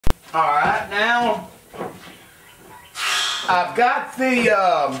Alright, now I've got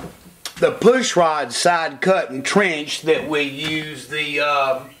the push rod side cut and trench that we use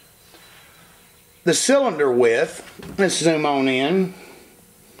the cylinder with. Let's zoom on in.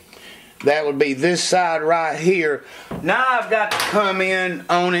 That would be this side right here. Now I've got to come in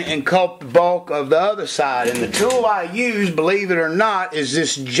on it and cut the bulk of the other side. And the tool I use, believe it or not, is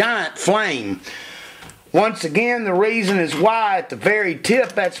this giant flame. Once again, the reason is why at the very tip,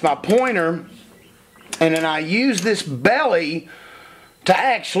 that's my pointer. And then I use this belly to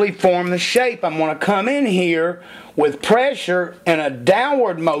actually form the shape. I'm going to come in here with pressure and a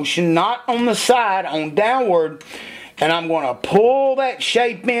downward motion, not on the side, on downward. And I'm going to pull that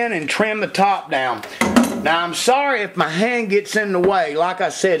shape in and trim the top down. Now, I'm sorry if my hand gets in the way. Like I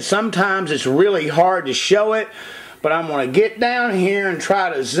said, sometimes it's really hard to show it. But I'm going to get down here and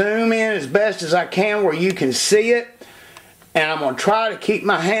try to zoom in as best as I can where you can see it. And I'm going to try to keep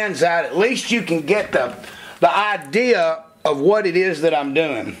my hands out. At least you can get the idea of what it is that I'm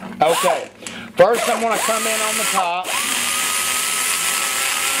doing. Okay. First I'm going to come in on the top.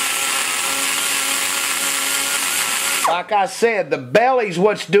 Like I said, the belly's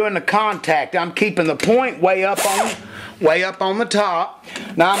what's doing the contact. I'm keeping the point way up on the top.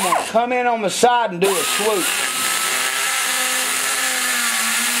 Now I'm going to come in on the side and do a swoop.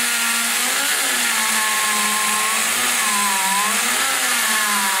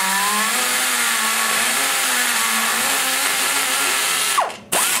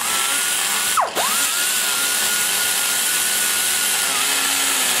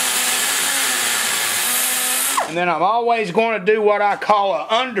 And then I'm always going to do what I call an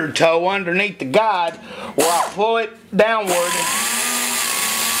undertow underneath the guide, where I pull it downward.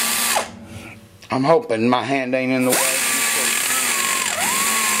 I'm hoping my hand ain't in the way.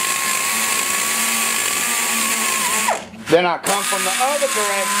 Then I come from the other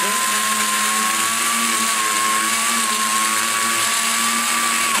direction.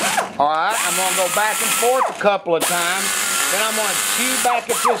 Alright, I'm going to go back and forth a couple of times. Then I'm going to chew back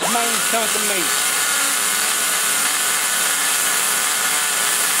at this main chunk of meat.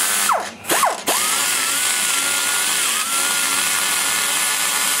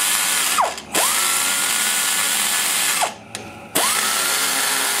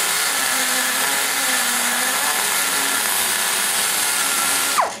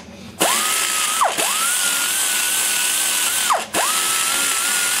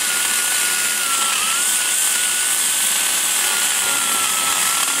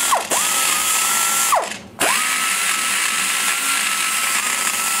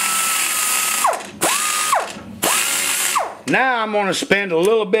 Now I'm going to spend a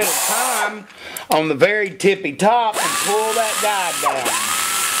little bit of time on the very tippy top and pull that guide down.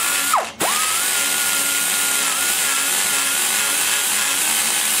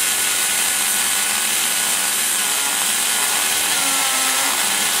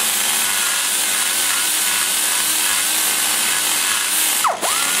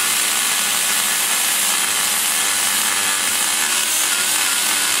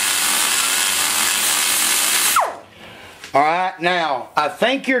 Alright, now, I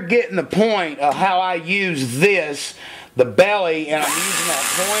think you're getting the point of how I use this, the belly, and I'm using that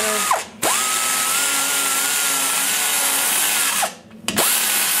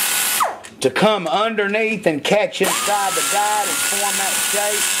pointer to come underneath and catch inside the guide and form that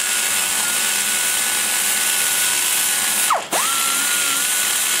shape.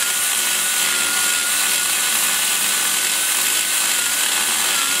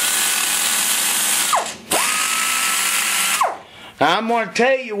 Now, I'm going to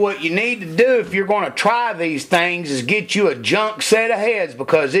tell you what you need to do if you're going to try these things is get you a junk set of heads,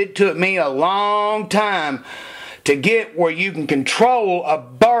 because it took me a long time to get where you can control a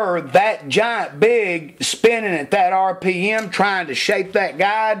burr that giant big spinning at that RPM trying to shape that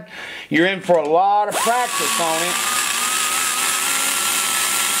guide. You're in for a lot of practice on it.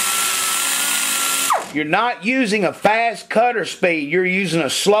 You're not using a fast cutter speed. You're using a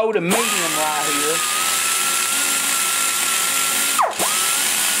slow to medium right here.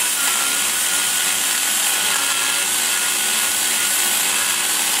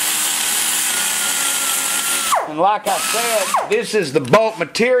 And like I said, this is the bulk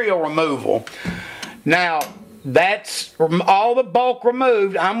material removal. Now, that's all the bulk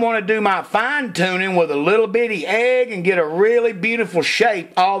removed. I'm going to do my fine tuning with a little bitty egg and get a really beautiful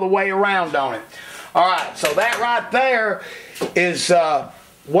shape all the way around on it. Alright, so that right there is how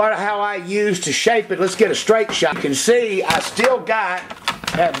I use to shape it. Let's get a straight shot. You can see I still got,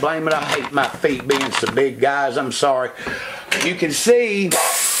 blame it, I hate my feet being so big, guys. I'm sorry. You can see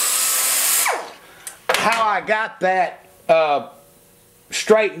how I got that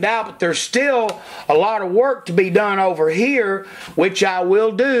straightened out, but there's still a lot of work to be done over here, which I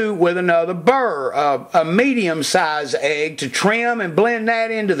will do with another burr, a medium-sized egg, to trim and blend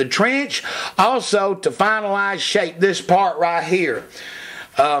that into the trench. Also to finalize shape this part right here.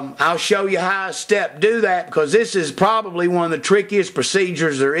 I'll show you how I do that, because this is probably one of the trickiest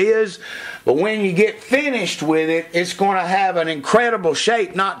procedures there is. But when you get finished with it, it's going to have an incredible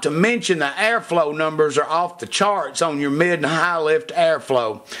shape, not to mention the airflow numbers are off the charts on your mid and high lift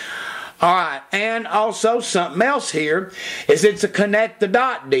airflow. Alright, and also something else here is it's a connect the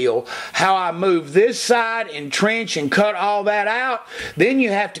dot deal. How I move this side and trench and cut all that out, then you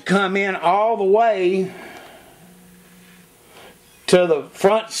have to come in all the way to the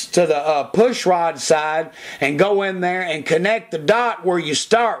front, to the push rod side, and go in there and connect the dot where you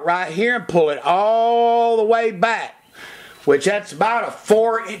start right here and pull it all the way back, which that's about a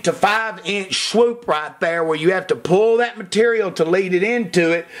 4 to 5 inch swoop right there, where you have to pull that material to lead it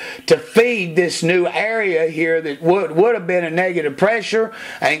into it to feed this new area here that would have been a negative pressure.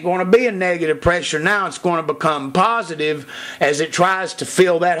 Ain't going to be a negative pressure now. It's going to become positive as it tries to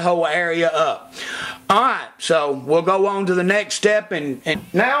fill that whole area up. Alright, so we'll go on to the next step, and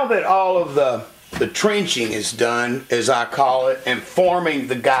now that all of the trenching is done, as I call it, and forming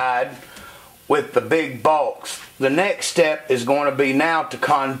the guide with the big bulks, the next step is going to be now to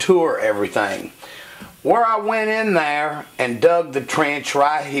contour everything. Where I went in there and dug the trench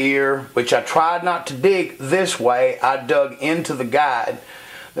right here, which I tried not to dig this way, I dug into the guide.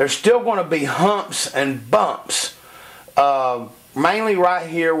 There's still going to be humps and bumps, mainly right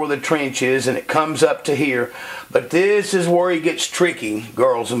here where the trench is, and it comes up to here. But this is where it gets tricky,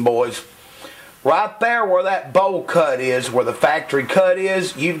 girls and boys. Right there where that bowl cut is, where the factory cut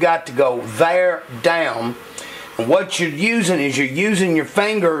is, you've got to go there down. And what you're using is you're using your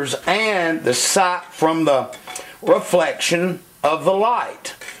fingers and the sight from the reflection of the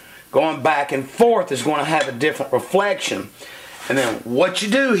light. Going back and forth is going to have a different reflection. And then what you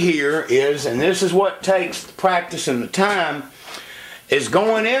do here is, and this is what takes the practice and the time, is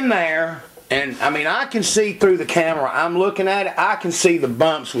going in there, and I mean, I can see through the camera, I'm looking at it, I can see the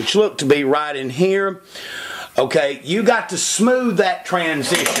bumps, which look to be right in here. Okay, you got to smooth that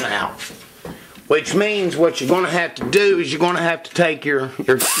transition out, which means what you're going to have to do is you're going to have to take your egg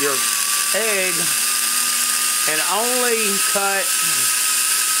and only cut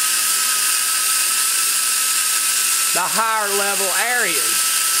the higher level areas.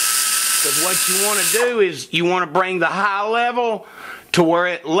 Because what you want to do is you want to bring the high level to where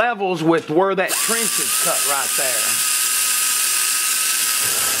it levels with where that trench is cut right there.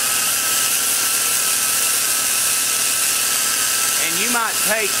 And you might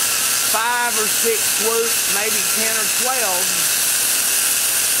take 5 or 6 swoops, maybe 10 or 12,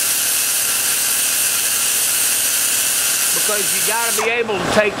 because you got to be able to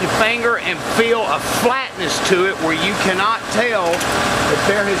take your finger and feel a flatness to it where you cannot tell if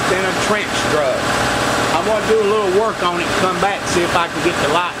there has been a trench drug. I'm going to do a little work on it and come back and see if I can get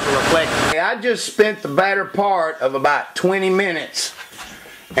the light to reflect it. I just spent the better part of about 20 minutes,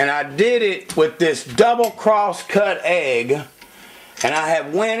 and I did it with this double cross cut egg, and I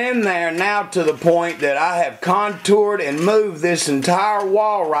have went in there now to the point that I have contoured and moved this entire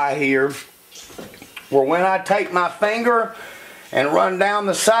wall right here, where when I take my finger and run down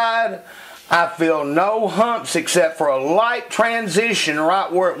the side, I feel no humps except for a light transition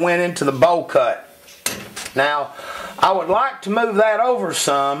right where it went into the bowl cut. Now, I would like to move that over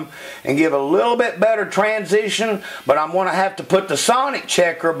some and give a little bit better transition, but I'm going to have to put the sonic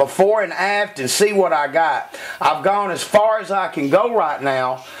checker before and after and see what I got. I've gone as far as I can go right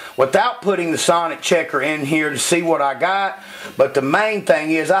now without putting the sonic checker in here to see what I got, but the main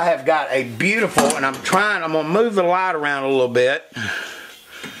thing is I have got a beautiful, and I'm going to move the light around a little bit.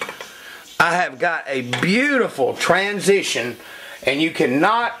 I have got a beautiful transition. And you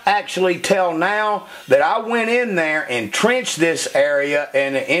cannot actually tell now that I went in there and trenched this area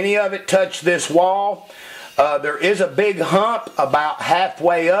and any of it touched this wall. There is a big hump about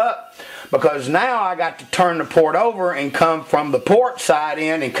halfway up, because now I got to turn the port over and come from the port side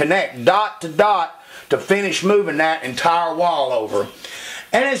in and connect dot to dot to finish moving that entire wall over.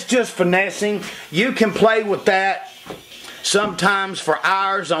 And it's just finessing. You can play with that sometimes for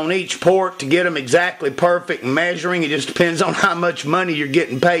hours on each port to get them exactly perfect and measuring. It just depends on how much money you're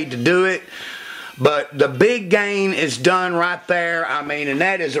getting paid to do it. But the big gain is done right there. I mean, and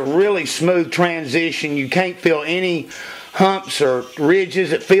that is a really smooth transition. You can't feel any humps or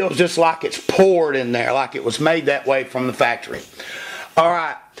ridges. It feels just like it's poured in there, like it was made that way from the factory.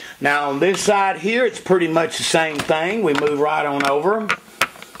 Alright, now on this side here, it's pretty much the same thing. We move right on over.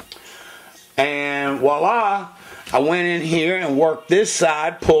 And voila. I went in here and worked this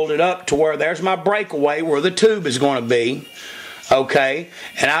side, pulled it up to where there's my breakaway where the tube is going to be. Okay,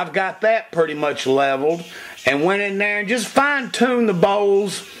 and I've got that pretty much leveled, and went in there and just fine-tuned the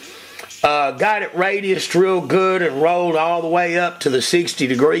bowls. Got it radiused real good and rolled all the way up to the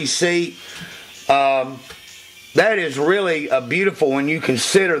 60-degree seat. That is really beautiful when you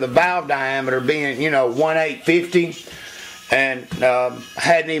consider the valve diameter being, you know, 1/850. And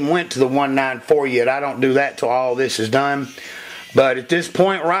hadn't even went to the 194 yet. I don't do that till all this is done. But at this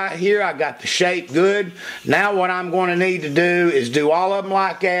point right here, I got the shape good. Now what I'm going to need to do is do all of them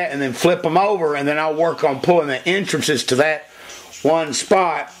like that and then flip them over, and then I'll work on pulling the entrances to that one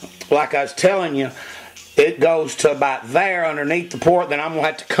spot. Like I was telling you, it goes to about there underneath the port. Then I'm going to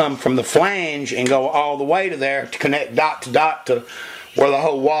have to come from the flange and go all the way to there to connect dot to dot to where the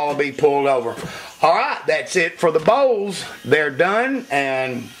whole wall will be pulled over. Alright, that's it for the bowls. They're done,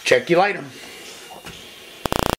 and check you later.